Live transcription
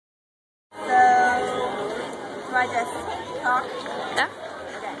I just talk? Yeah.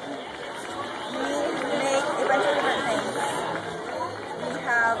 Okay. We make a bunch of different things. We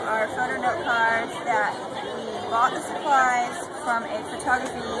have our photo note cards that we bought the supplies from a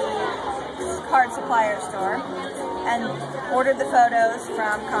photography card supplier store and ordered the photos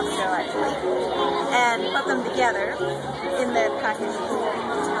from Costco actually and put them together in their packaging.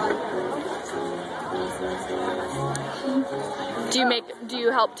 Do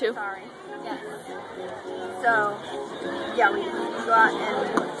you help too? Sorry. Yes. So, yeah, we go out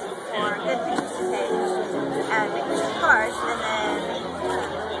and look for good pictures to take and make these cards, and then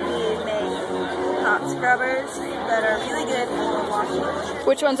we make hot scrubbers that are really good for washing.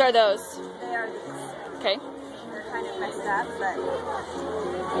 Which ones are those? They are these. Okay. They're kind of messed up, but...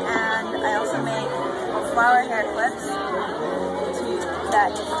 And I also make flower hair clips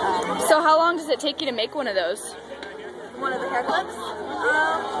that... So how long does it take you to make one of those? One of the hair clips?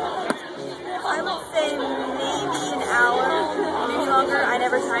 I would say maybe an hour, maybe longer. I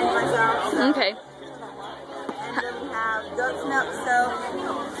never timed myself. So. Okay. And then we have goat's milk soap.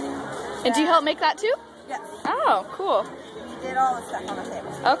 And do you help make that too? Yes. Oh, cool. We did all the stuff on the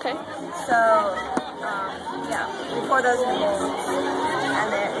table. Okay. So, yeah, we pour those in the bowls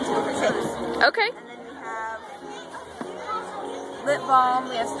and they're into different shapes. Okay. And then we have lip balm,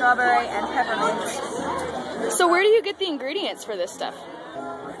 we have strawberry and peppermint. So where do you get the ingredients for this stuff?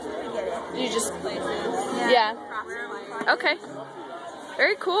 We get it. You just... Yeah. Okay.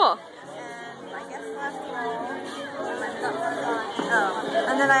 Very cool. And I guess last oh,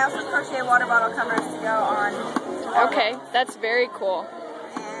 and then I also crochet water bottle covers to go on. Okay, that's very cool.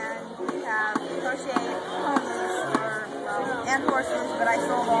 And we have crochet ponies and horses, but I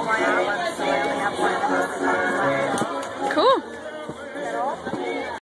sold all my other ones, so I only have one of the horses. Cool. Is that all?